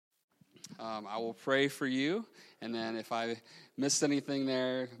I will pray for you, and then if I missed anything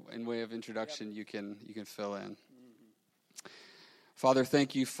there in way of introduction, you can fill in. Father,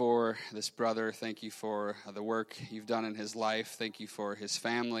 thank you for this brother. Thank you for the work you've done in his life. Thank you for his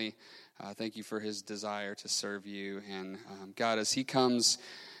family. Thank you for his desire to serve you. And God, as he comes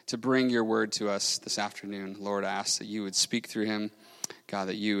to bring your word to us this afternoon, Lord, I ask that you would speak through him. God,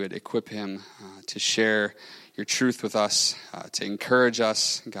 that you would equip him to share your truth with us, to encourage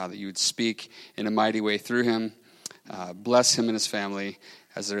us. God, that you would speak in a mighty way through him. Bless him and his family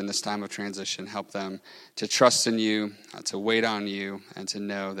as they're in this time of transition. Help them to trust in you, to wait on you, and to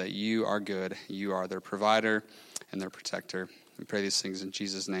know that you are good. You are their provider and their protector. We pray these things in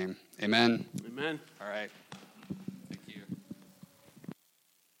Jesus' name. Amen. Amen. All right. Thank you.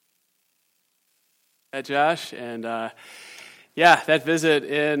 Josh, and that visit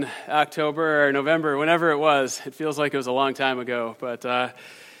in October or November, whenever it was, it feels like it was a long time ago, but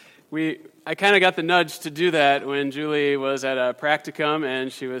I kind of got the nudge to do that when Julie was at a practicum,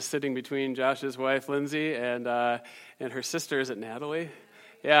 and she was sitting between Josh's wife, Lindsay, and her sister, is it Natalie?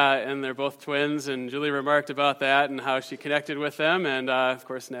 Yeah, and they're both twins, and Julie remarked about that and how she connected with them, and of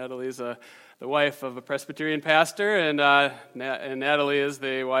course Natalie's the wife of a Presbyterian pastor, and Natalie is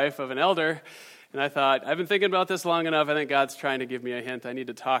the wife of an elder. And I thought, I've been thinking about this long enough. I think God's trying to give me a hint. I need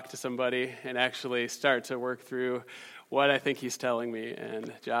to talk to somebody and actually start to work through what I think he's telling me.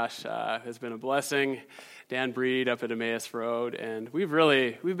 And Josh has been a blessing. Dan Breed up at Emmaus Road. And we've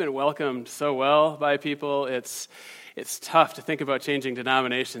been welcomed so well by people. It's tough to think about changing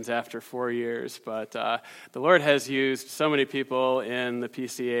denominations after 4 years, but the Lord has used so many people in the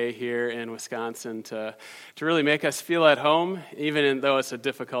PCA here in Wisconsin to really make us feel at home, even though it's a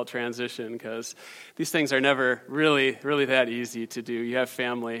difficult transition, because these things are never really, really that easy to do. You have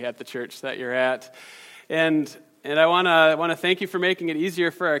family at the church that you're at, and I want to thank you for making it easier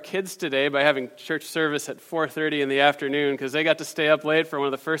for our kids today by having church service at 4:30 in the afternoon, because they got to stay up late for one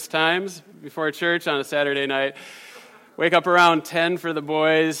of the first times before church on a Saturday night. Wake up around 10 for the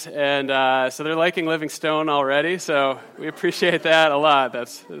boys, and so they're liking Living Stone already, so we appreciate that a lot.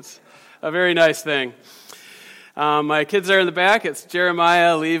 That's a very nice thing. My kids are in the back. It's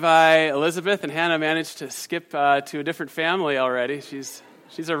Jeremiah, Levi, Elizabeth, and Hannah managed to skip to a different family already. She's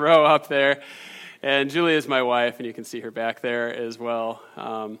a row up there. And Julie is my wife, and you can see her back there as well.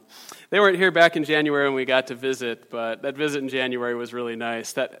 They weren't here back in January when we got to visit, but that visit in January was really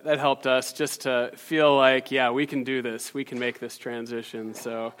nice. That helped us just to feel like, yeah, we can do this. We can make this transition.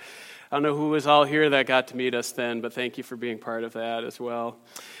 So I don't know who was all here that got to meet us then, but thank you for being part of that as well.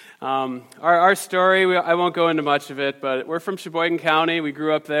 Our story, I won't go into much of it, but we're from Sheboygan County. We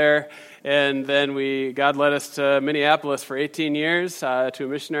grew up there, and then God led us to Minneapolis for 18 years, to a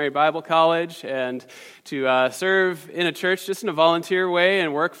missionary Bible college, and to serve in a church just in a volunteer way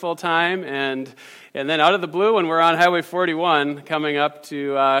and work full time. And then out of the blue, when we're on Highway 41, coming up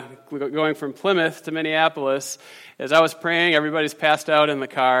to going from Plymouth to Minneapolis, as I was praying, everybody's passed out in the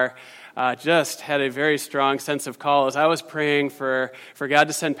car. Just had a very strong sense of call as I was praying for God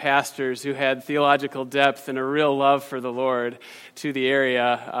to send pastors who had theological depth and a real love for the Lord to the area.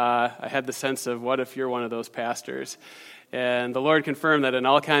 I had the sense of, what if you're one of those pastors? And the Lord confirmed that in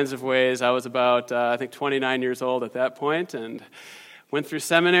all kinds of ways. I was about, 29 years old at that point, and went through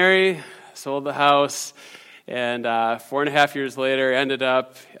seminary, sold the house, and 4.5 years later ended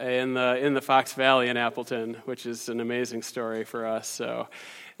up in the Fox Valley in Appleton, which is an amazing story for us. So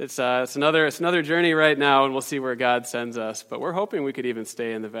it's another journey right now, and we'll see where God sends us. But we're hoping we could even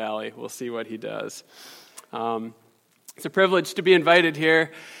stay in the valley. We'll see what He does. It's a privilege to be invited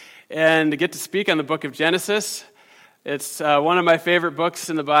here and to get to speak on the book of Genesis. It's one of my favorite books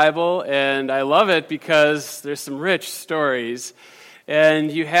in the Bible, and I love it because there's some rich stories.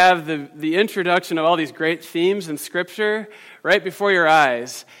 And you have the introduction of all these great themes in Scripture right before your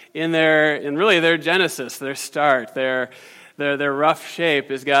eyes in their Genesis, their start, their rough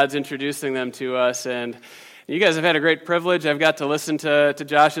shape as God's introducing them to us. And you guys have had a great privilege. I've got to listen to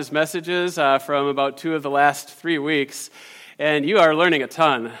Josh's messages from about 2 of the last 3 weeks, and you are learning a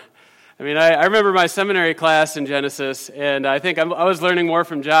ton. I mean, I remember my seminary class in Genesis, and I think I was learning more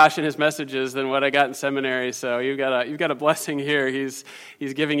from Josh and his messages than what I got in seminary. So you've got a blessing here. He's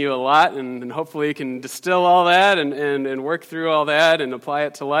giving you a lot, and hopefully you can distill all that and work through all that and apply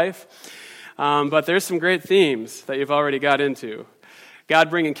it to life. But there's some great themes that you've already got into.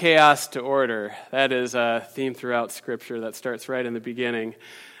 God bringing chaos to order. That is a theme throughout Scripture that starts right in the beginning.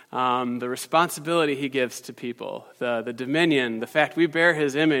 The responsibility He gives to people, the dominion, the fact we bear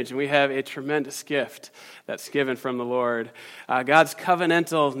His image and we have a tremendous gift that's given from the Lord. God's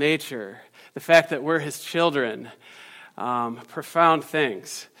covenantal nature, the fact that we're His children, profound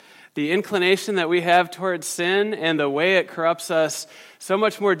things. the inclination that we have towards sin and the way it corrupts us so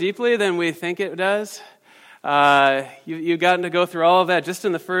much more deeply than we think it does. You've gotten to go through all of that just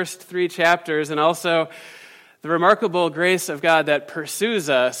in the first 3 chapters, and also the remarkable grace of God that pursues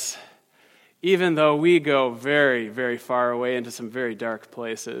us even though we go very, very far away into some very dark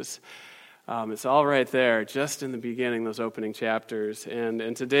places. It's all right there, just in the beginning, those opening chapters.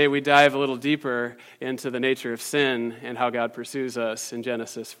 And today we dive a little deeper into the nature of sin and how God pursues us in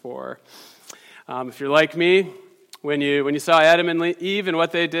Genesis 4. If you're like me, when you saw Adam and Eve and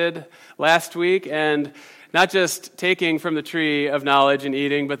what they did last week, and not just taking from the tree of knowledge and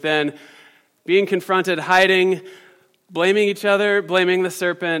eating, but then being confronted, hiding, blaming each other, blaming the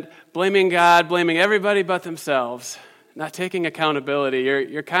serpent, blaming God, blaming everybody but themselves, not taking accountability.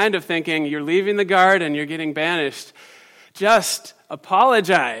 You're kind of thinking you're leaving the garden, you're getting banished. Just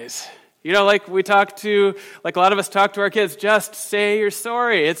apologize. Like a lot of us talk to our kids, just say you're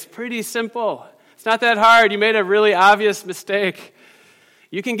sorry. It's pretty simple. It's not that hard. You made a really obvious mistake.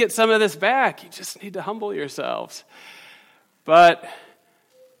 You can get some of this back. You just need to humble yourselves. But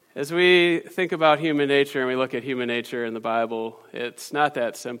as we think about human nature and we look at human nature in the Bible, it's not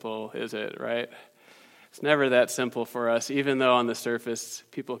that simple, is it, right? It's never that simple for us, even though on the surface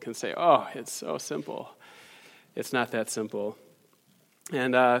people can say, oh, it's so simple. It's not that simple.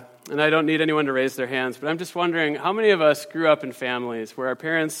 And I don't need anyone to raise their hands, but I'm just wondering, how many of us grew up in families where our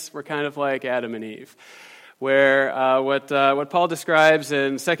parents were kind of like Adam and Eve, where what Paul describes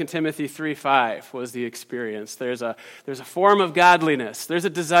in 2 Timothy 3:5 was the experience. There's a form of godliness. There's a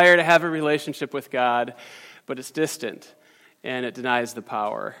desire to have a relationship with God, but it's distant, and it denies the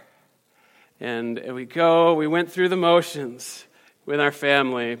power. And we went through the motions with our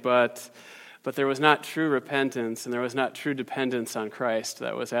family, but there was not true repentance, and there was not true dependence on Christ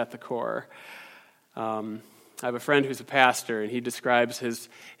that was at the core. I have a friend who's a pastor, and he describes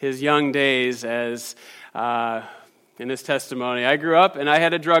his young days as, in his testimony, I grew up and I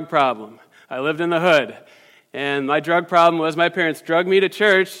had a drug problem. I lived in the hood, and my drug problem was my parents drugged me to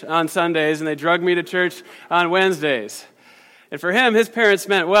church on Sundays, and they drugged me to church on Wednesdays. And for him, his parents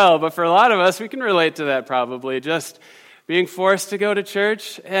meant well, but for a lot of us, we can relate to that probably, just being forced to go to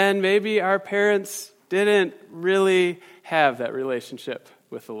church, and maybe our parents didn't really have that relationship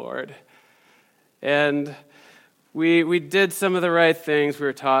with the Lord. And we did some of the right things, we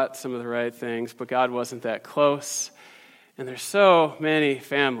were taught some of the right things, but God wasn't that close. And there's so many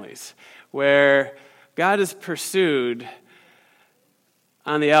families where God is pursued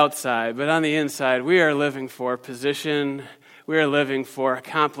on the outside, but on the inside, we are living for position, we are living for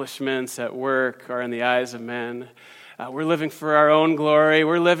accomplishments at work or in the eyes of men. We're living for our own glory.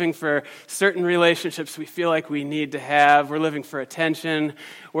 We're living for certain relationships we feel like we need to have. We're living for attention.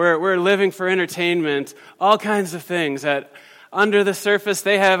 We're living for entertainment. All kinds of things that under the surface,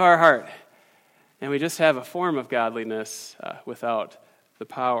 they have our heart. And we just have a form of godliness without the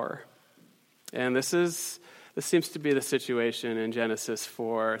power. And this seems to be the situation in Genesis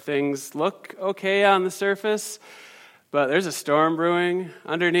 4. Things look okay on the surface, but there's a storm brewing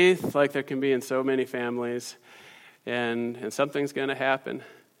underneath, like there can be in so many families. And something's going to happen,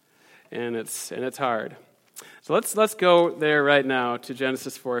 and it's hard. So let's go there right now to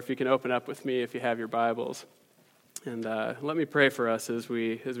Genesis 4. If you can open up with me, if you have your Bibles, and let me pray for us as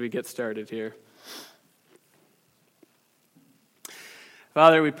we get started here.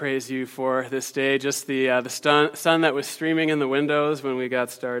 Father, we praise you for this day, just the sun that was streaming in the windows when we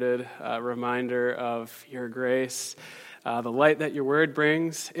got started, a reminder of your grace. The light that your word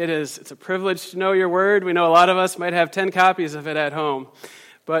brings. It's a privilege to know your word. We know a lot of us might have 10 copies of it at home,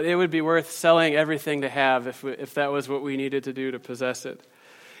 but it would be worth selling everything to have if that was what we needed to do to possess it.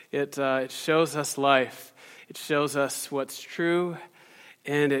 It shows us life. It shows us what's true,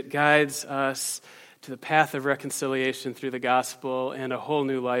 and it guides us to the path of reconciliation through the gospel and a whole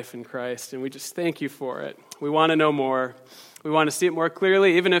new life in Christ, and we just thank you for it. We want to know more. We want to see it more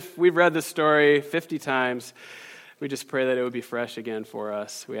clearly, even if we've read the story 50 times. We just pray that it would be fresh again for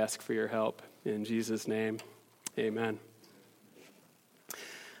us. We ask for your help. In Jesus' name, amen.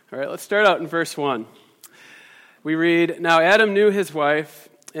 All right, let's start out in verse 1. We read, Now Adam knew his wife,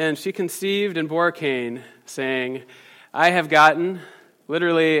 and she conceived and bore Cain, saying, I have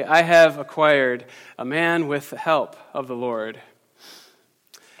acquired a man with the help of the Lord.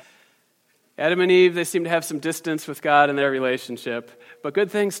 Adam and Eve, they seem to have some distance with God in their relationship, but good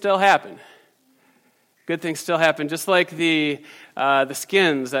things still happen. Good things still happen, just like the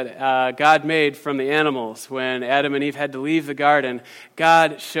skins that God made from the animals when Adam and Eve had to leave the garden.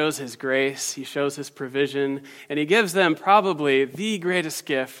 God shows his grace, he shows his provision, and he gives them probably the greatest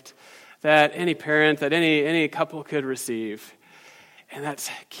gift that any parent, that any couple could receive. And that's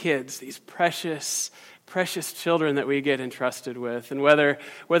kids, these precious children that we get entrusted with. And whether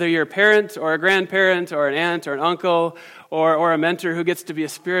you're a parent or a grandparent or an aunt or an uncle or a mentor who gets to be a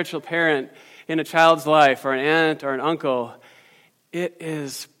spiritual parent in a child's life, or an aunt or an uncle, it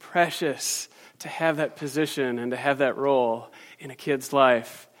is precious to have that position and to have that role in a kid's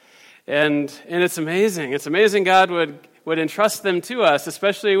life. And it's amazing. It's amazing God would entrust them to us,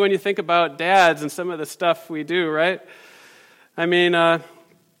 especially when you think about dads and some of the stuff we do, right? I mean, I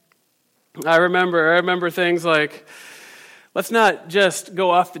remember things like, let's not just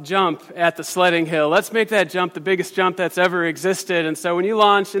go off the jump at the sledding hill. Let's make that jump the biggest jump that's ever existed. And so when you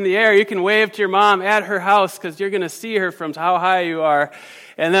launch in the air, you can wave to your mom at her house because you're going to see her from how high you are.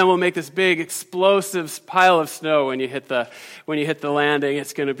 And then we'll make this big explosive pile of snow when you hit the landing.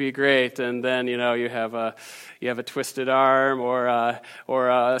 It's going to be great. And then you have a twisted arm or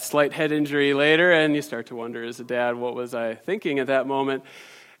a slight head injury later, and you start to wonder, as a dad, what was I thinking at that moment?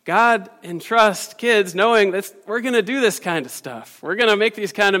 God entrusts kids knowing that we're going to do this kind of stuff. We're going to make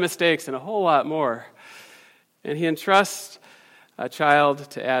these kind of mistakes and a whole lot more. And he entrusts a child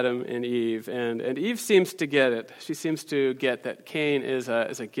to Adam and Eve. And Eve seems to get it. She seems to get that Cain is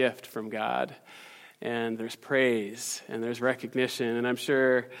a gift from God. And there's praise and there's recognition. And I'm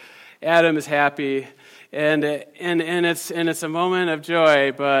sure Adam is happy. And it's a moment of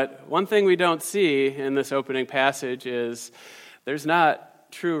joy. But one thing we don't see in this opening passage is there's not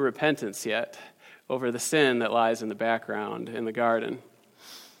true repentance yet over the sin that lies in the background in the garden.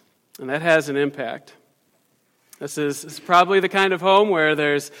 And that has an impact. This is probably the kind of home where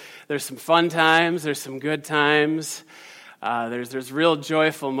there's some fun times, there's some good times, there's real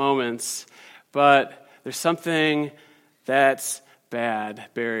joyful moments, but there's something that's bad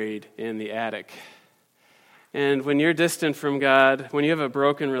buried in the attic. And when you're distant from God, when you have a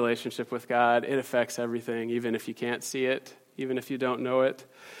broken relationship with God, it affects everything, even if you can't see it, even if you don't know it.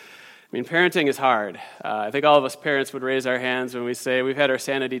 I mean, parenting is hard. I think all of us parents would raise our hands when we say we've had our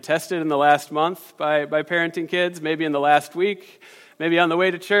sanity tested in the last month by parenting kids, maybe in the last week, maybe on the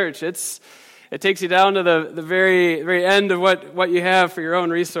way to church. It takes you down to the very, very end of what you have for your own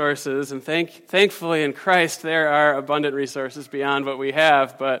resources. And thankfully in Christ there are abundant resources beyond what we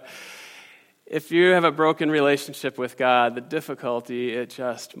have. But if you have a broken relationship with God, the difficulty, it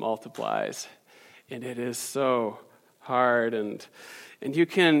just multiplies. And it is so hard, and you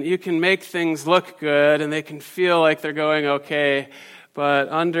can make things look good, and they can feel like they're going okay, but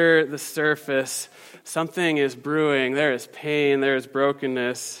under the surface, something is brewing. There is pain, there is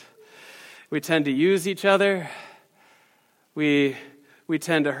brokenness. We tend to use each other. We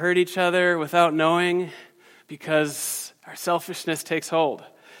tend to hurt each other without knowing because our selfishness takes hold.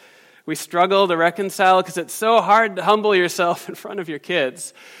 We struggle to reconcile because it's so hard to humble yourself in front of your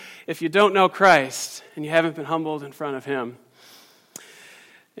kids if you don't know Christ and you haven't been humbled in front of Him.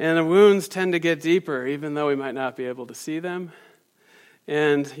 And the wounds tend to get deeper, even though we might not be able to see them.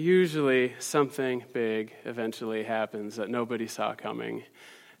 And usually something big eventually happens that nobody saw coming.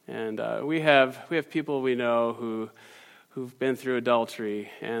 And we have people we know who've been through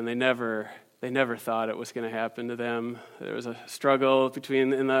adultery, and they never thought it was going to happen to them. There was a struggle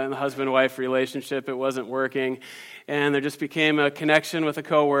in the husband-wife relationship. It wasn't working. And there just became a connection with a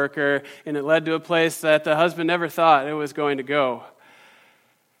coworker, and it led to a place that the husband never thought it was going to go.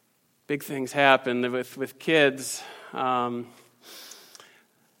 Big things happen with kids. Some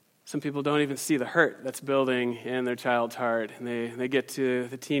people don't even see the hurt that's building in their child's heart. And they get to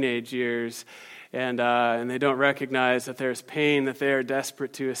the teenage years, and they don't recognize that there's pain that they are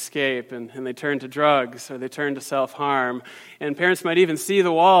desperate to escape, and they turn to drugs or they turn to self-harm. And parents might even see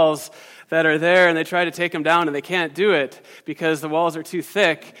the walls that are there, and they try to take them down, and they can't do it because the walls are too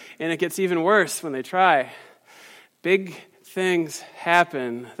thick, and it gets even worse when they try. Big things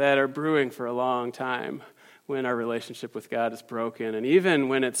happen that are brewing for a long time when our relationship with God is broken. And even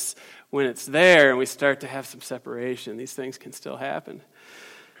when it's there and we start to have some separation, these things can still happen.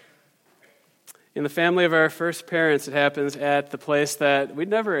 In the family of our first parents, it happens at the place that we'd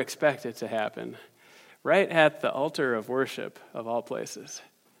never expect it to happen, right at the altar of worship of all places.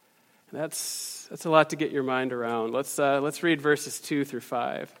 And that's a lot to get your mind around. Let's read verses 2 through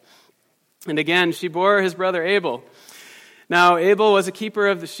 5. And again, she bore his brother Abel. Now Abel was a keeper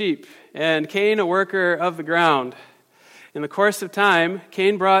of the sheep, and Cain a worker of the ground. In the course of time,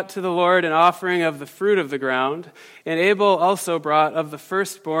 Cain brought to the Lord an offering of the fruit of the ground, and Abel also brought of the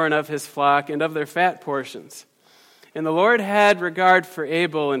firstborn of his flock and of their fat portions. And the Lord had regard for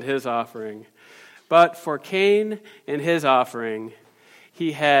Abel and his offering, but for Cain and his offering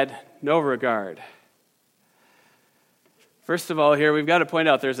he had no regard. First of all, here we've got to point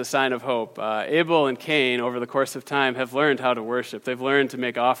out there's a sign of hope. Abel and Cain, over the course of time, have learned how to worship. They've learned to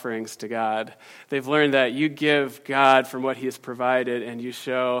make offerings to God. They've learned that you give God from what he has provided, and you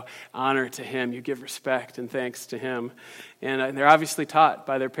show honor to him. You give respect and thanks to him. And they're obviously taught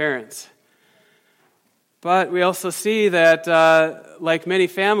by their parents. But we also see that, like many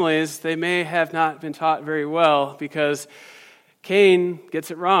families, they may have not been taught very well because Cain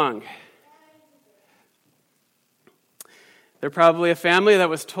gets it wrong. They're probably a family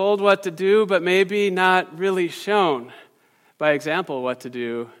that was told what to do, but maybe not really shown by example what to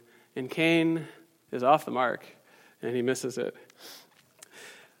do. And Cain is off the mark, and he misses it.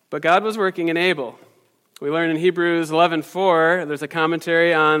 But God was working in Abel. We learn in Hebrews 11:4, there's a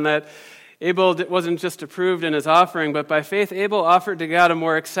commentary on that Abel wasn't just approved in his offering, but by faith Abel offered to God a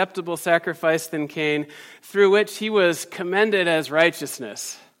more acceptable sacrifice than Cain, through which he was commended as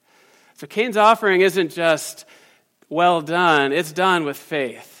righteousness. So Cain's offering isn't just well done, it's done with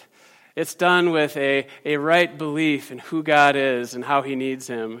faith. It's done with a right belief in who God is and how he needs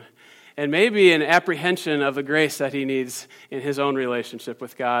him. And maybe an apprehension of the grace that he needs in his own relationship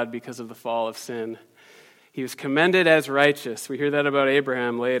with God because of the fall of sin. He was commended as righteous. We hear that about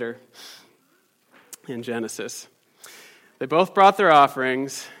Abraham later in Genesis. They both brought their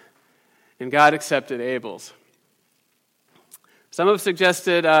offerings, and God accepted Abel's. Some have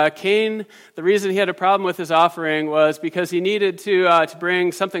suggested Cain, the reason he had a problem with his offering was because he needed to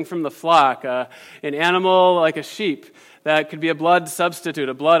bring something from the flock, an animal like a sheep that could be a blood substitute,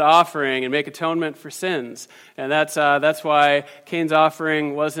 a blood offering, and make atonement for sins. And that's why Cain's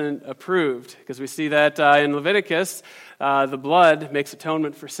offering wasn't approved, because we see that in Leviticus, the blood makes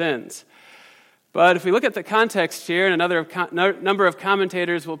atonement for sins. But if we look at the context here, and another number of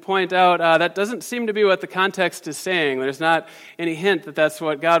commentators will point out that doesn't seem to be what the context is saying. There's not any hint that that's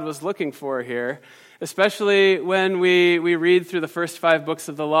what God was looking for here, especially when we read through the first 5 books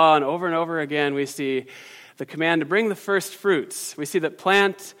of the law, and over again we see the command to bring the first fruits. We see that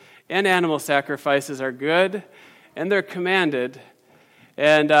plant and animal sacrifices are good, and they're commanded.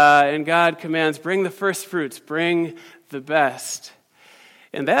 And God commands, bring the first fruits, bring the best.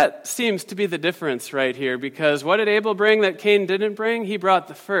 And that seems to be the difference right here, because what did Abel bring that Cain didn't bring? He brought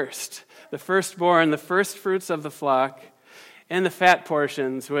the firstborn, the first fruits of the flock, and the fat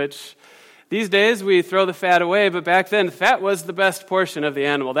portions, which these days we throw the fat away, but back then the fat was the best portion of the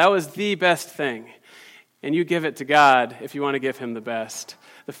animal. That was the best thing. And you give it to God if you want to give him the best.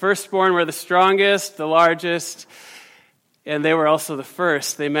 The firstborn were the strongest, the largest, and they were also the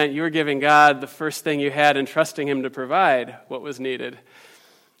first. They meant you were giving God the first thing you had and trusting him to provide what was needed.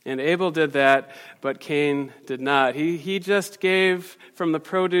 And Abel did that, but Cain did not. He just gave from the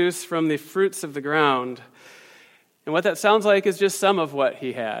produce, from the fruits of the ground. And what that sounds like is just some of what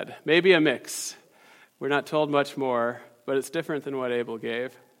he had. Maybe a mix. We're not told much more, but it's different than what Abel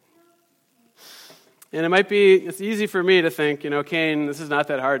gave. And it's easy for me to think, Cain, this is not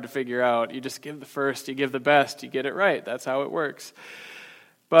that hard to figure out. You just give the first, you give the best, you get it right. That's how it works.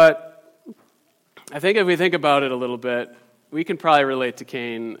 But I think if we think about it a little bit, we can probably relate to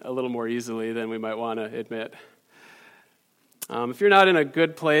Cain a little more easily than we might want to admit. If you're not in a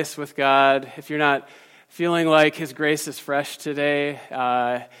good place with God, if you're not feeling like his grace is fresh today,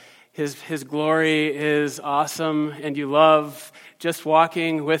 his glory is awesome, and you love just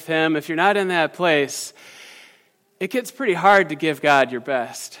walking with him, if you're not in that place, it gets pretty hard to give God your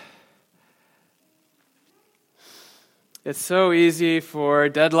best. It's so easy for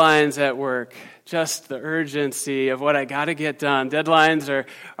deadlines at work, just the urgency of what I got to get done. Deadlines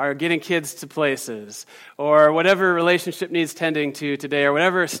are getting kids to places, or whatever relationship needs tending to today, or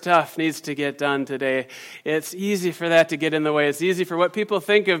whatever stuff needs to get done today. It's easy for that to get in the way. It's easy for what people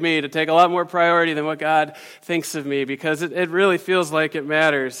think of me to take a lot more priority than what God thinks of me, because it really feels like it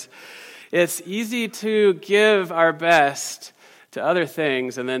matters. It's easy to give our best to other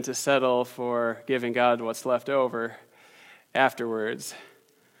things and then to settle for giving God what's left over afterwards.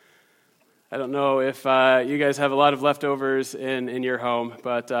 I don't know if you guys have a lot of leftovers in your home,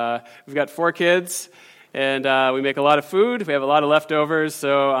 but we've got 4 kids, and we make a lot of food. We have a lot of leftovers,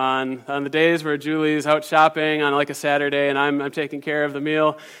 so on the days where Julie's out shopping on like a Saturday and I'm taking care of the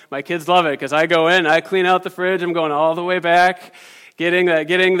meal, my kids love it because I go in, I clean out the fridge, I'm going all the way back, getting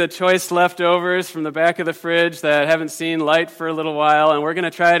the choice leftovers from the back of the fridge that haven't seen light for a little while, and we're going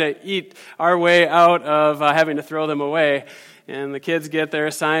to try to eat our way out of having to throw them away. And the kids get their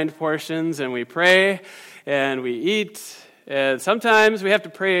assigned portions, and we pray, and we eat. And sometimes we have to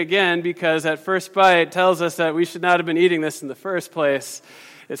pray again because that first bite tells us that we should not have been eating this in the first place.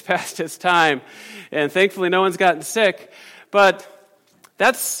 It's past its time. And thankfully, no one's gotten sick. But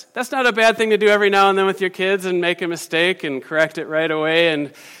that's not a bad thing to do every now and then with your kids and make a mistake and correct it right away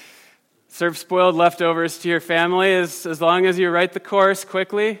and serve spoiled leftovers to your family as long as you right the course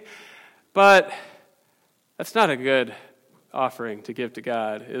quickly. But that's not a good offering to give to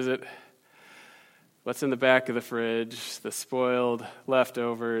God, is it? What's in the back of the fridge, the spoiled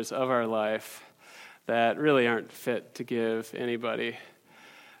leftovers of our life that really aren't fit to give anybody.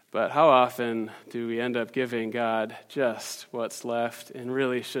 But how often do we end up giving God just what's left and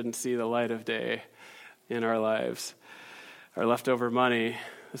really shouldn't see the light of day in our lives? Our leftover money,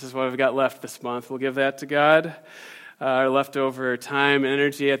 this is what we've got left this month. We'll give that to God. Our leftover time and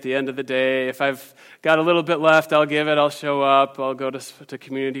energy at the end of the day. If I've got a little bit left, I'll give it. I'll show up. I'll go to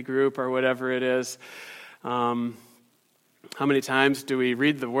community group or whatever it is. How many times do we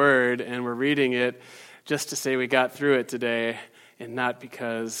read the Word and we're reading it just to say we got through it today and not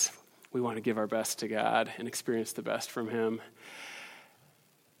because we want to give our best to God and experience the best from Him?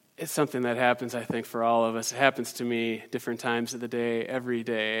 It's something that happens, I think, for all of us. It happens to me different times of the day, every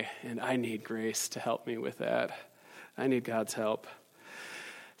day, and I need grace to help me with that. I need God's help.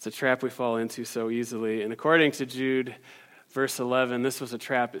 It's a trap we fall into so easily. And according to Jude, verse 11, this was a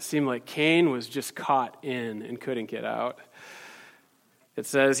trap. It seemed like Cain was just caught in and couldn't get out. It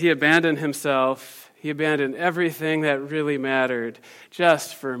says, he abandoned himself. He abandoned everything that really mattered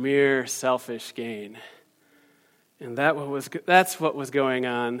just for mere selfish gain. And that's what was going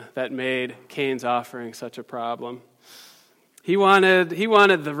on that made Cain's offering such a problem. He wanted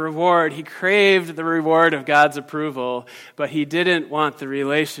the reward. He craved the reward of God's approval, but he didn't want the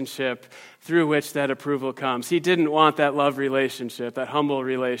relationship through which that approval comes. He didn't want that love relationship, that humble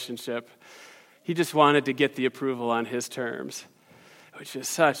relationship. He just wanted to get the approval on his terms, which is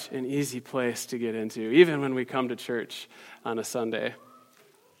such an easy place to get into, even when we come to church on a Sunday.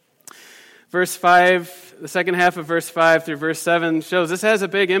 Verse 5, the second half of verse 5 through verse 7 shows this has a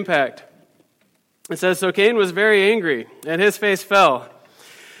big impact. It says, so Cain was very angry, and his face fell.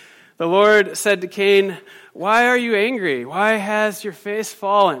 The Lord said to Cain, why are you angry? Why has your face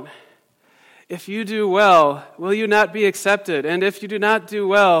fallen? If you do well, will you not be accepted? And if you do not do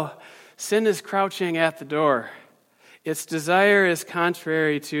well, sin is crouching at the door. Its desire is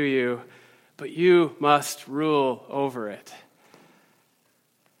contrary to you, but you must rule over it.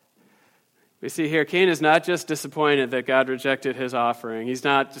 We see here, Cain is not just disappointed that God rejected his offering. He's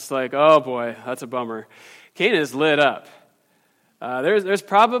not just like, oh boy, that's a bummer. Cain is lit up. There's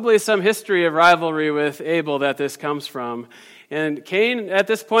probably some history of rivalry with Abel that this comes from. And Cain, at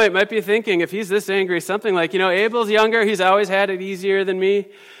this point, might be thinking, if he's this angry, something like, Abel's younger, he's always had it easier than me.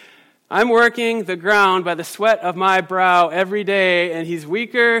 I'm working the ground by the sweat of my brow every day, and he's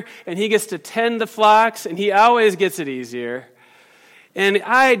weaker, and he gets to tend the flocks, and he always gets it easier. And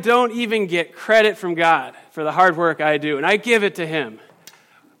I don't even get credit from God for the hard work I do, and I give it to him.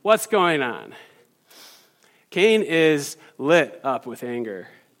 What's going on? Cain is lit up with anger.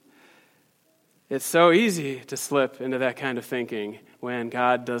 It's so easy to slip into that kind of thinking when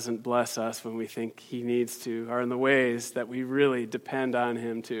God doesn't bless us when we think he needs to, or in the ways that we really depend on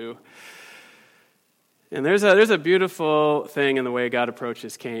him to. And there's a beautiful thing in the way God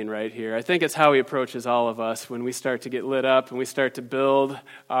approaches Cain right here. I think it's how he approaches all of us when we start to get lit up and we start to build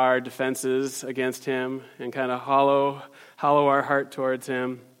our defenses against him and kind of hollow our heart towards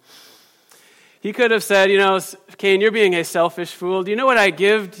him. He could have said, Cain, you're being a selfish fool. Do you know what I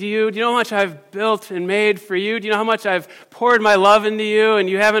give to you? Do you know how much I've built and made for you? Do you know how much I've poured my love into you and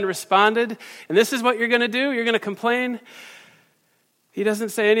you haven't responded? And this is what you're going to do? You're going to complain? He doesn't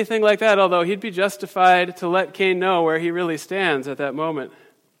say anything like that, although he'd be justified to let Cain know where he really stands at that moment.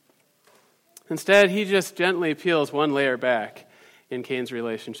 Instead, he just gently peels one layer back in Cain's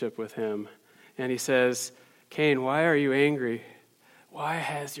relationship with him. And he says, Cain, why are you angry? Why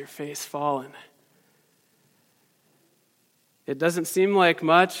has your face fallen? It doesn't seem like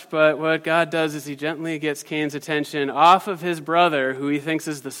much, but what God does is he gently gets Cain's attention off of his brother, who he thinks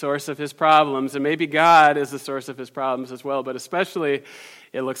is the source of his problems, and maybe God is the source of his problems as well, but especially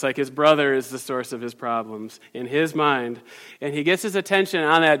it looks like his brother is the source of his problems in his mind. And he gets his attention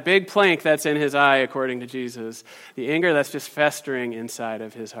on that big plank that's in his eye, according to Jesus, the anger that's just festering inside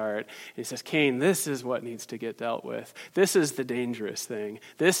of his heart. And he says, Cain, this is what needs to get dealt with. This is the dangerous thing.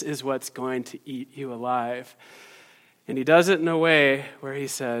 This is what's going to eat you alive. And he does it in a way where he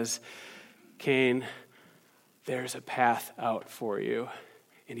says, Cain, there's a path out for you.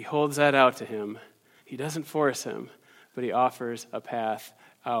 And he holds that out to him. He doesn't force him, but he offers a path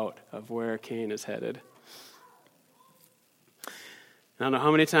out of where Cain is headed. I don't know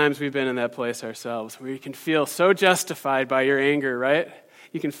how many times we've been in that place ourselves where you can feel so justified by your anger, right?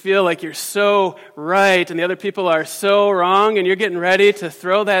 You can feel like you're so right and the other people are so wrong, and you're getting ready to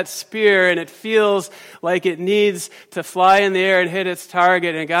throw that spear, and it feels like it needs to fly in the air and hit its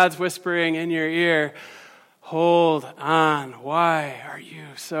target, and God's whispering in your ear, hold on, why are you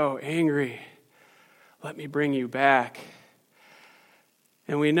so angry? Let me bring you back.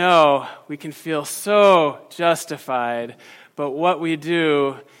 And we know we can feel so justified, but what we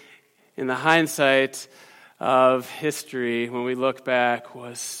do in the hindsight of history, when we look back,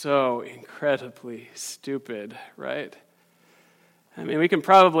 was so incredibly stupid, right? I mean, we can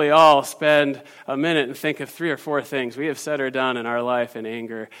probably all spend a minute and think of 3 or 4 things we have said or done in our life in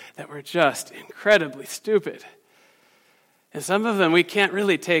anger that were just incredibly stupid. And some of them we can't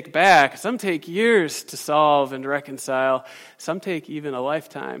really take back. Some take years to solve and reconcile. Some take even a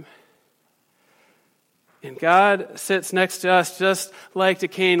lifetime. And God sits next to us just like to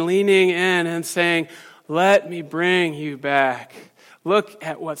Cain, leaning in and saying, let me bring you back. Look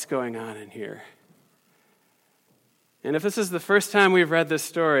at what's going on in here. And if this is the first time we've read this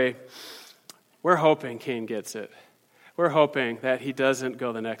story, we're hoping Cain gets it. We're hoping that he doesn't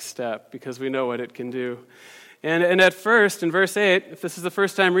go the next step because we know what it can do. And at first, in verse 8, if this is the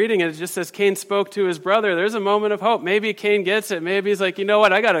first time reading it, it just says Cain spoke to his brother. There's a moment of hope. Maybe Cain gets it. Maybe he's like, you know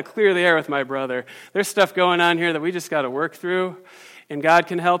what, I got to clear the air with my brother. There's stuff going on here that we just got to work through, and God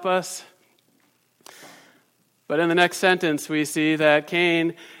can help us. But in the next sentence, we see that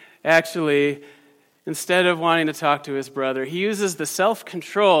Cain actually, instead of wanting to talk to his brother, he uses the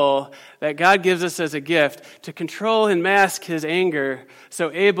self-control that God gives us as a gift to control and mask his anger so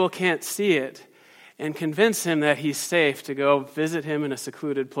Abel can't see it, and convince him that he's safe to go visit him in a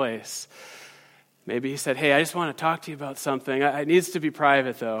secluded place. Maybe he said, hey, I just want to talk to you about something. It needs to be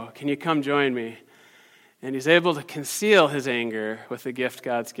private, though. Can you come join me? And he's able to conceal his anger with the gift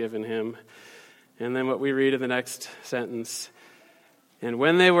God's given him. And then what we read in the next sentence, and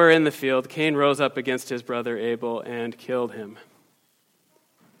when they were in the field, Cain rose up against his brother Abel and killed him.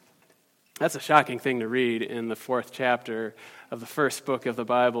 That's a shocking thing to read in the 4th chapter of the first book of the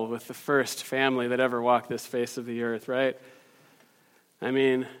Bible with the first family that ever walked this face of the earth, right? I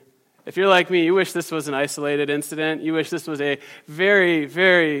mean, if you're like me, you wish this was an isolated incident. You wish this was a very,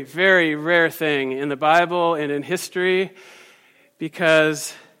 very, very rare thing in the Bible and in history,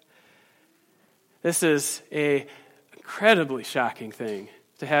 because this is an incredibly shocking thing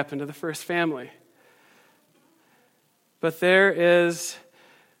to happen to the first family. But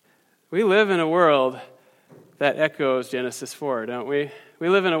we live in a world that echoes Genesis 4, don't we? We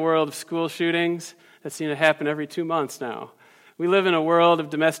live in a world of school shootings that seem to happen every 2 months now. We live in a world of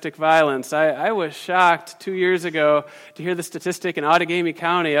domestic violence. I was shocked 2 years ago to hear the statistic in Outagamie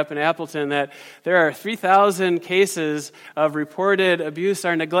County up in Appleton that there are 3,000 cases of reported abuse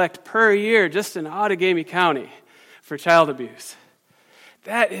or neglect per year just in Outagamie County for child abuse.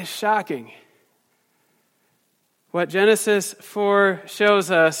 That is shocking. What Genesis 4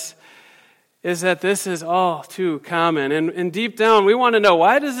 shows us is that this is all too common. And deep down, we want to know,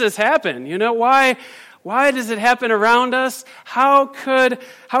 why does this happen? You know, why does it happen around us? How could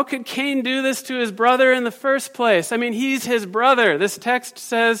Cain do this to his brother in the first place? I mean, he's his brother. This text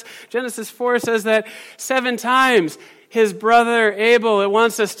says, Genesis 4 says that 7 times his brother Abel, it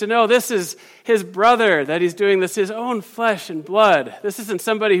wants us to know this is his brother that he's doing this, his own flesh and blood. This isn't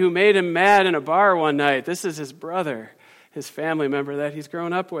somebody who made him mad in a bar one night. This is his brother, his family member that he's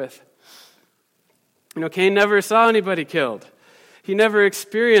grown up with. You know, Cain never saw anybody killed. He never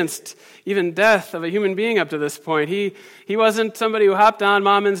experienced even death of a human being up to this point. He wasn't somebody who hopped on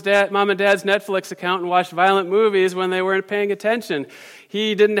mom and dad's Netflix account and watched violent movies when they weren't paying attention.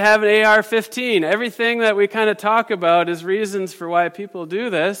 He didn't have an AR-15. Everything that we kind of talk about is reasons for why people do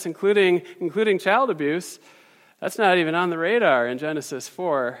this, including child abuse. That's not even on the radar in Genesis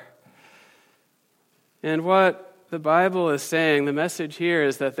 4. And what the Bible is saying, the message here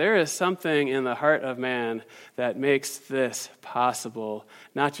is that there is something in the heart of man that makes this possible.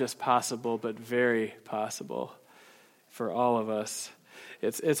 Not just possible, but very possible for all of us.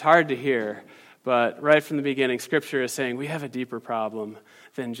 It's hard to hear, but right from the beginning, Scripture is saying we have a deeper problem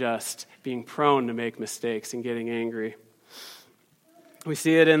than just being prone to make mistakes and getting angry. We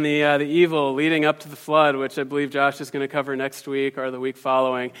see it in the evil leading up to the flood, which I believe Josh is going to cover next week or the week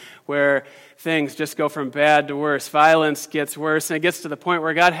following, where things just go from bad to worse. Violence gets worse, and it gets to the point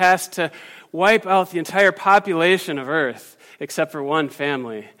where God has to wipe out the entire population of earth, except for one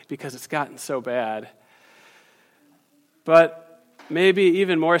family, because it's gotten so bad. But maybe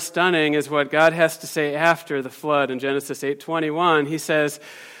even more stunning is what God has to say after the flood in Genesis 8:21. He says,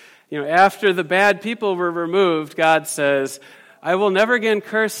 after the bad people were removed, God says, I will never again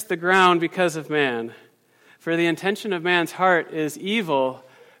curse the ground because of man, For the intention of man's heart is evil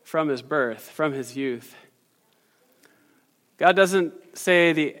from his birth, from his youth. God doesn't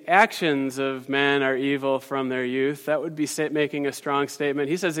say the actions of men are evil from their youth. That would be making a strong statement.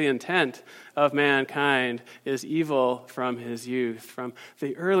 He says the intent of mankind is evil from his youth. From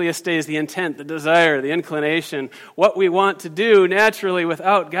the earliest days, the intent, the desire, the inclination, what we want to do naturally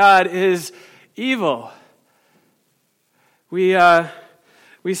without God is evil.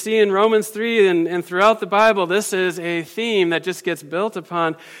 We see in Romans 3 and throughout the Bible, this is a theme that just gets built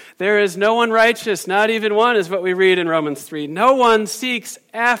upon. There is no one righteous, not even one, is what we read in Romans 3. No one seeks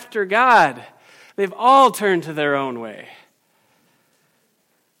after God. They've all turned to their own way.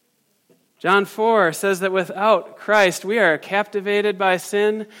 John 4 says that without Christ, we are captivated by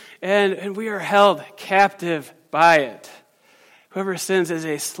sin and we are held captive by it. Whoever sins is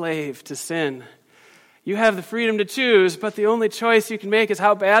a slave to sin. You have the freedom to choose, but the only choice you can make is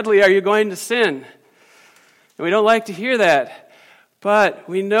how badly are you going to sin. And we don't like to hear that, but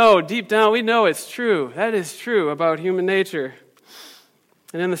we know, deep down, we know it's true. That is true about human nature.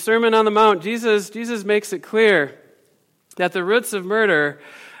 And in the Sermon on the Mount, Jesus makes it clear that the roots of murder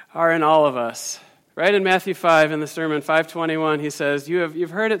are in all of us. Right in Matthew 5, in the sermon, 5:21, he says, You've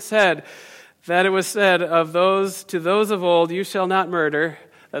heard it said that it was said to those of old, you shall not murder.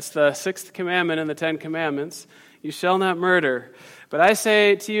 That's the sixth commandment in the 10 Commandments. You shall not murder. But I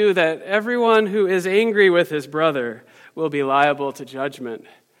say to you that everyone who is angry with his brother will be liable to judgment.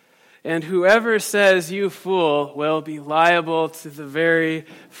 And whoever says, you fool, will be liable to the very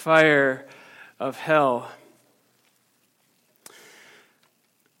fire of hell.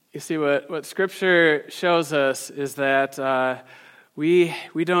 You see, what Scripture shows us is that we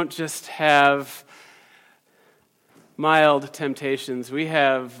don't just have mild temptations. We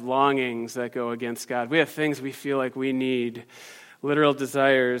have longings that go against God. We have things we feel like we need, literal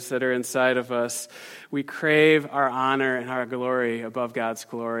desires that are inside of us. We crave our honor and our glory above God's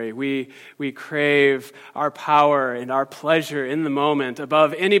glory. We crave our power and our pleasure in the moment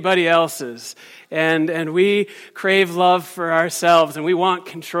above anybody else's. And we crave love for ourselves, and we want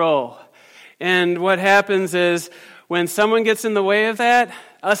control. And what happens is when someone gets in the way of that,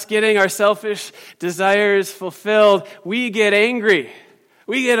 us getting our selfish desires fulfilled, we get angry.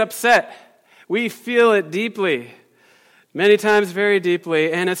 We get upset. We feel it deeply, many times very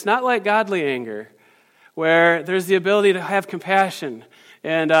deeply. And it's not like godly anger, where there's the ability to have compassion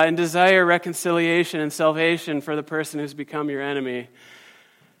and desire reconciliation and salvation for the person who's become your enemy.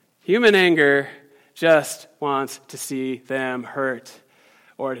 Human anger just wants to see them hurt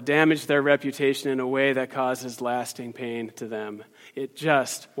or to damage their reputation in a way that causes lasting pain to them. It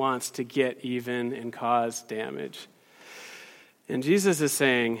just wants to get even and cause damage. And Jesus is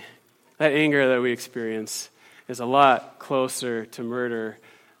saying that anger that we experience is a lot closer to murder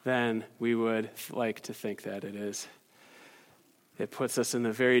than we would like to think that it is. It puts us in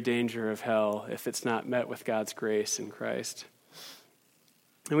the very danger of hell if it's not met with God's grace in Christ.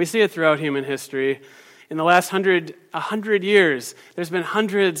 And we see it throughout human history. In the last 100 years, there's been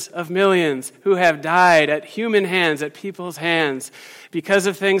hundreds of millions who have died at human hands, at people's hands, because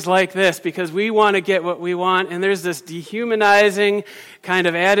of things like this, because we want to get what we want, and there's this dehumanizing kind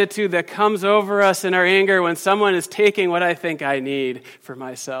of attitude that comes over us in our anger when someone is taking what I think I need for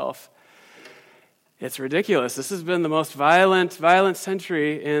myself. It's ridiculous. This has been the most violent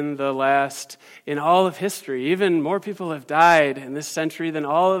century in all of history. Even more people have died in this century than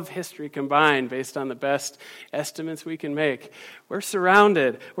all of history combined, based on the best estimates we can make. We're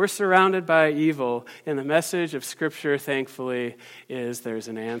surrounded by evil, and the message of Scripture, thankfully, is there's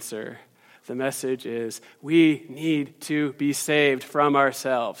an answer. The message is we need to be saved from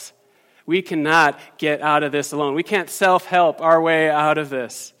ourselves. We cannot get out of this alone. We can't self-help our way out of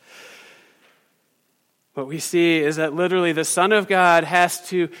this. What we see is that literally the Son of God has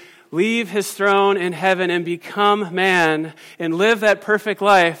to leave his throne in heaven and become man and live that perfect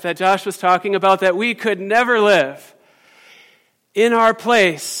life that Josh was talking about that we could never live in our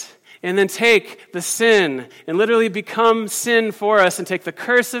place, and then take the sin and literally become sin for us and take the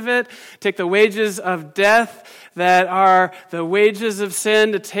curse of it, take the wages of death that are the wages of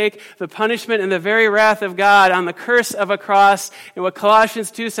sin, to take the punishment and the very wrath of God on the curse of a cross, and what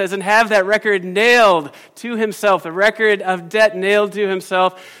Colossians 2 says, and have that record nailed to himself, the record of debt nailed to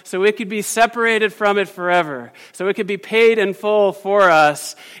himself, so it could be separated from it forever, so it could be paid in full for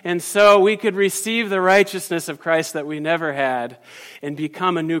us, and so we could receive the righteousness of Christ that we never had, and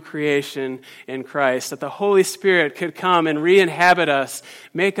become a new creation in Christ, that the Holy Spirit could come and re-inhabit us,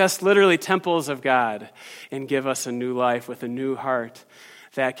 make us literally temples of God, and give us a new life with a new heart.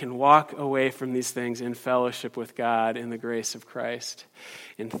 that can walk away from these things in fellowship with God in the grace of Christ.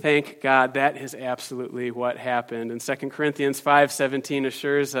 And thank God that is absolutely what happened. And 2 Corinthians 5:17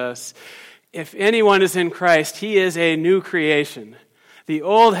 assures us, if anyone is in Christ, he is a new creation. The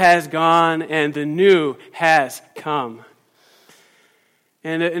old has gone and the new has come.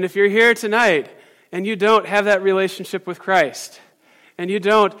 And if you're here tonight and you don't have that relationship with Christ, and you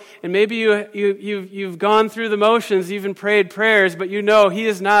don't, and maybe you've gone through the motions, even prayed prayers, but you know he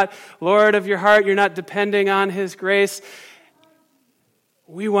is not Lord of your heart, you're not depending on his grace,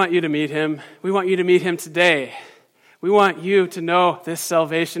 we want you to meet him. We want you to meet him today. We want you to know this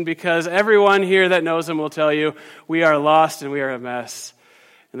salvation, because everyone here that knows him will tell you we are lost and we are a mess.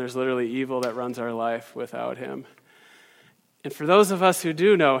 And there's literally evil that runs our life without him. And for those of us who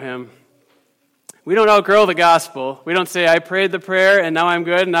do know him, we don't outgrow the gospel. We don't say, I prayed the prayer and now I'm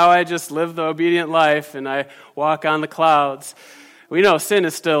good, and now I just live the obedient life and I walk on the clouds. We know sin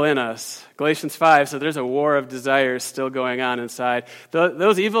is still in us. Galatians 5, so there's a war of desires still going on inside.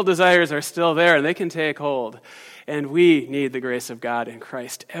 Those evil desires are still there and they can take hold. And we need the grace of God in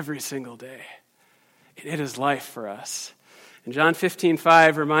Christ every single day. And it is life for us. And John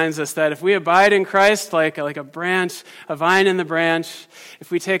 15:5 reminds us that if we abide in Christ like a branch, a vine in the branch, if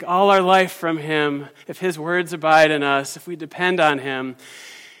we take all our life from him, if his words abide in us, if we depend on him,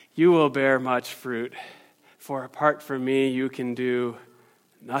 you will bear much fruit. For apart from me, you can do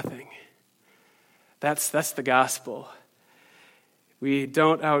nothing. That's the gospel. We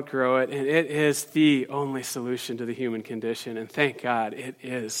don't outgrow it, and it is the only solution to the human condition. And thank God it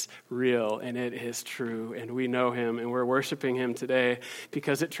is real and it is true, and we know him and we're worshiping him today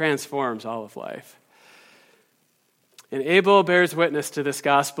because it transforms all of life. And Abel bears witness to this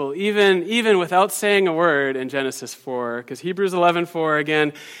gospel even without saying a word in Genesis 4, because Hebrews 11:4,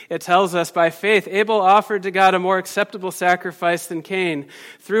 again, it tells us, by faith Abel offered to God a more acceptable sacrifice than Cain,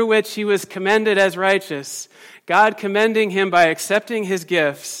 through which he was commended as righteous, God commending him by accepting his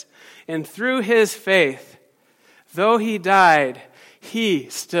gifts, and through his faith, though he died, he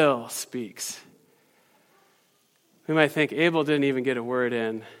still speaks. We might think Abel didn't even get a word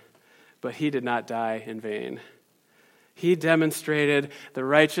in, but he did not die in vain. He demonstrated the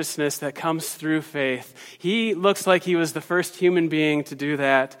righteousness that comes through faith. He looks like he was the first human being to do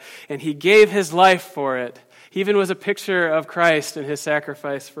that, and he gave his life for it. He even was a picture of Christ and his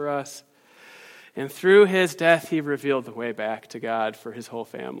sacrifice for us. And through his death, he revealed the way back to God for his whole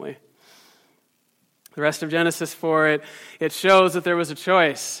family. The rest of Genesis 4, it shows that there was a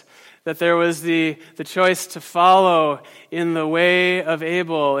choice, that there was the choice to follow in the way of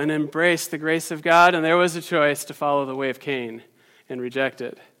Abel and embrace the grace of God, and there was a choice to follow the way of Cain and reject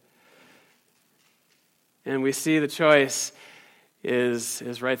it. And we see the choice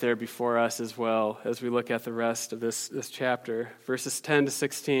is right there before us as well as we look at the rest of this chapter. Verses 10 to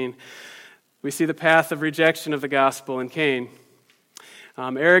 16. We see the path of rejection of the gospel in Cain.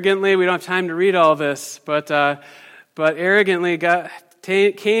 Arrogantly, we don't have time to read all this, but arrogantly,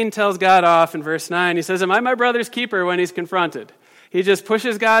 Cain tells God off in verse 9. He says, am I my brother's keeper when he's confronted? He just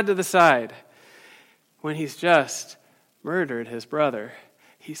pushes God to the side when he's just murdered his brother.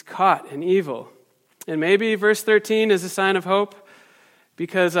 He's caught in evil. And maybe verse 13 is a sign of hope,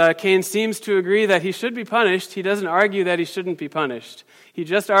 because Cain seems to agree that he should be punished. He doesn't argue that he shouldn't be punished. He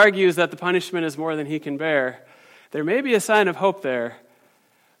just argues that the punishment is more than he can bear. There may be a sign of hope there,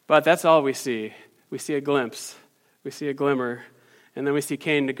 but that's all we see. We see a glimpse. We see a glimmer. And then we see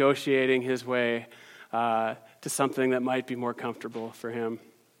Cain negotiating his way to something that might be more comfortable for him.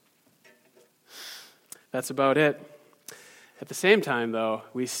 That's about it. At the same time, though,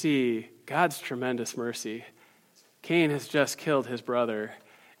 we see God's tremendous mercy. Cain has just killed his brother,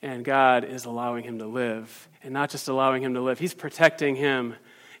 and God is allowing him to live. And not just allowing him to live, he's protecting him.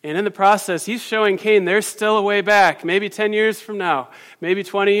 And in the process, he's showing Cain there's still a way back. Maybe 10 years from now, maybe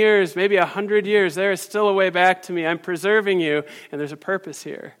 20 years, maybe 100 years, there is still a way back to me. I'm preserving you, and there's a purpose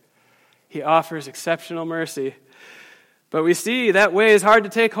here. He offers exceptional mercy. But we see that way is hard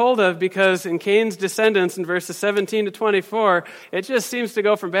to take hold of, because in Cain's descendants, in verses 17 to 24, it just seems to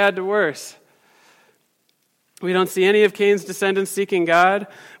go from bad to worse. We don't see any of Cain's descendants seeking God.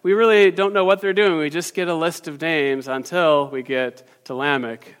 We really don't know what they're doing. We just get a list of names until we get to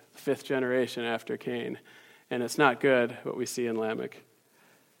Lamech, the fifth generation after Cain. And it's not good what we see in Lamech.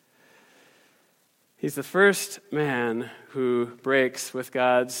 He's the first man who breaks with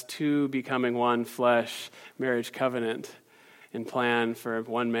God's two becoming one flesh marriage covenant and plan for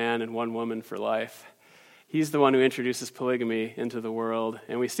one man and one woman for life. He's the one who introduces polygamy into the world.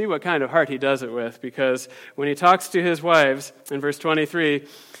 And we see what kind of heart he does it with, because when he talks to his wives, in verse 23,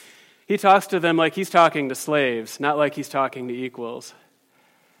 he talks to them like he's talking to slaves, not like he's talking to equals.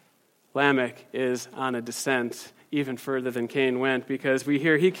 Lamech is on a descent even further than Cain went, because we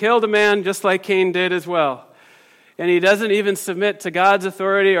hear he killed a man just like Cain did as well. And he doesn't even submit to God's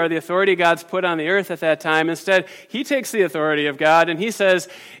authority or the authority God's put on the earth at that time. Instead, he takes the authority of God and he says,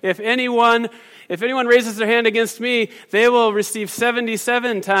 if anyone raises their hand against me, they will receive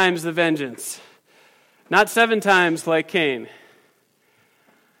 77 times the vengeance. Not 7 times like Cain.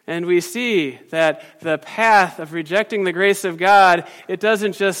 And we see that the path of rejecting the grace of God, it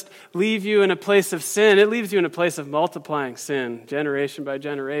doesn't just leave you in a place of sin, it leaves you in a place of multiplying sin, generation by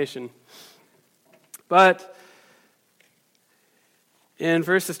generation. But in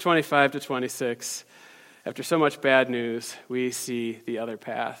verses 25 to 26, after so much bad news, we see the other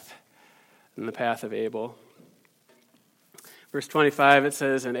path, and the path of Abel. Verse 25, it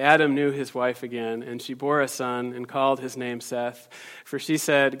says, "And Adam knew his wife again, and she bore a son and called his name Seth. For she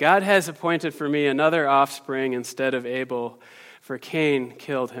said, God has appointed for me another offspring instead of Abel, for Cain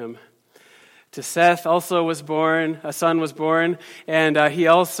killed him. To Seth also was born, a son was born, and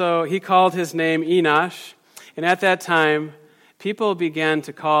he called his name Enosh. And at that time, people began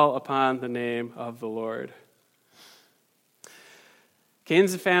to call upon the name of the Lord."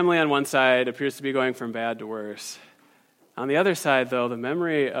 Cain's family on one side appears to be going from bad to worse. On the other side, though, the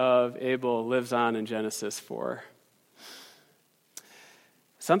memory of Abel lives on in Genesis 4.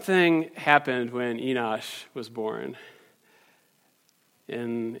 Something happened when Enosh was born.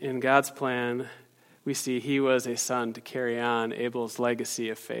 In God's plan, we see he was a son to carry on Abel's legacy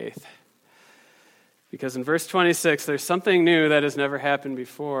of faith. Because in verse 26, there's something new that has never happened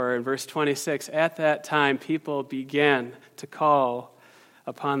before. In verse 26, at that time, people began to call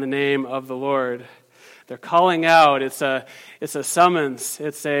upon the name of the Lord. They're calling out. It's a summons.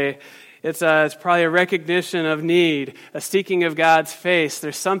 It's probably a recognition of need, a seeking of God's face.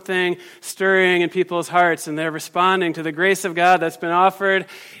 There's something stirring in people's hearts, and they're responding to the grace of God that's been offered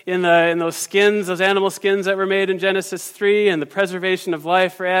in those skins, those animal skins that were made in Genesis 3, and the preservation of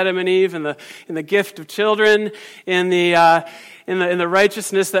life for Adam and Eve, and the gift of children, in the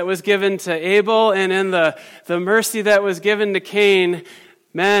righteousness that was given to Abel, and in the mercy that was given to Cain.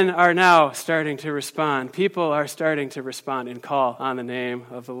 Men are now starting to respond. People are starting to respond and call on the name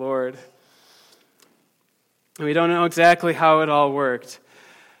of the Lord. And we don't know exactly how it all worked,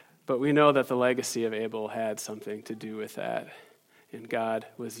 but we know that the legacy of Abel had something to do with that. And God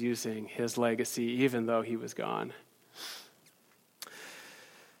was using his legacy even though he was gone.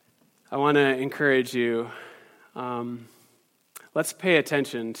 I want to encourage you, let's pay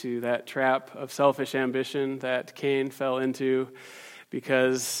attention to that trap of selfish ambition that Cain fell into,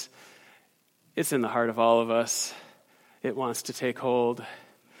 because it's in the heart of all of us. It wants to take hold.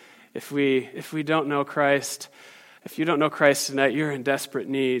 If we don't know Christ, if you don't know Christ tonight, you're in desperate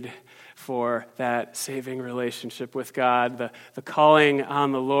need for that saving relationship with God, the calling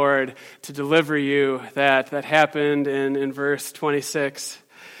on the Lord to deliver you that happened in verse 26.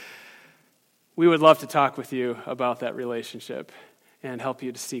 We would love to talk with you about that relationship and help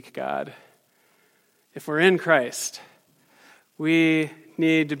you to seek God. If we're in Christ, we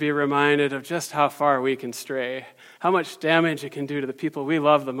need to be reminded of just how far we can stray, how much damage it can do to the people we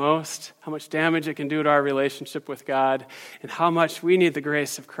love the most, how much damage it can do to our relationship with God, and how much we need the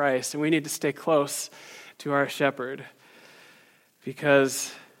grace of Christ, and we need to stay close to our shepherd,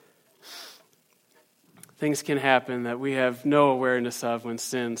 because things can happen that we have no awareness of when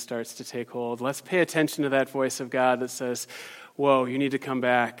sin starts to take hold. Let's pay attention to that voice of God that says, whoa, you need to come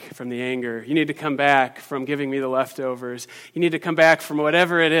back from the anger. You need to come back from giving me the leftovers. You need to come back from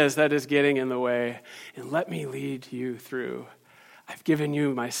whatever it is that is getting in the way. And let me lead you through. I've given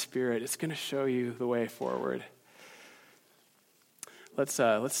you my Spirit. It's going to show you the way forward. Let's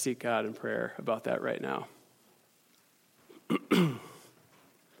seek God in prayer about that right now.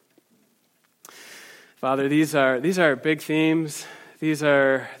 Father, these are big themes. These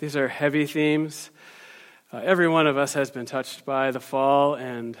are heavy themes. Every one of us has been touched by the fall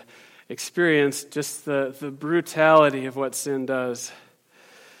and experienced just the brutality of what sin does.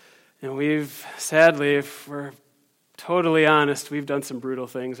 And we've, sadly, if we're totally honest, we've done some brutal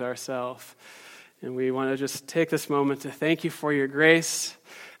things ourselves. And we want to just take this moment to thank you for your grace.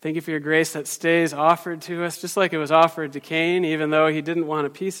 Thank you for your grace that stays offered to us, just like it was offered to Cain, even though he didn't want a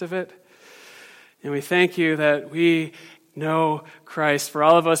piece of it. And we thank you that we know Christ. For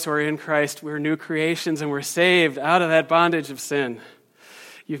all of us who are in Christ, we're new creations and we're saved out of that bondage of sin.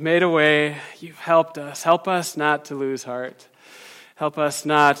 You've made a way. You've helped us. Help us not to lose heart. Help us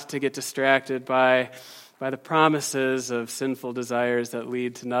not to get distracted by the promises of sinful desires that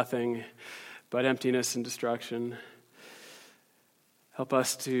lead to nothing but emptiness and destruction. Help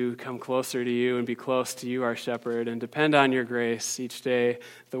us to come closer to you and be close to you, our shepherd, and depend on your grace each day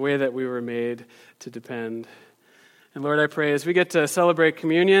the way that we were made to depend. And Lord, I pray as we get to celebrate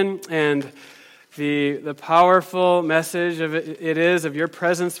communion and the powerful message of it is of your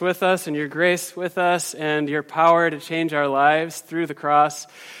presence with us and your grace with us and your power to change our lives through the cross,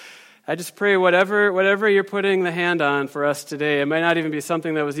 I just pray whatever you're putting the hand on for us today, it might not even be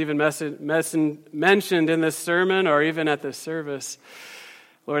something that was even mentioned in this sermon or even at this service.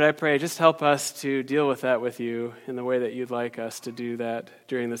 Lord, I pray, just help us to deal with that with you in the way that you'd like us to do that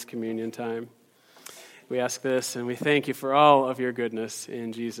during this communion time. We ask this and we thank you for all of your goodness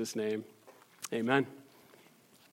in Jesus' name. Amen.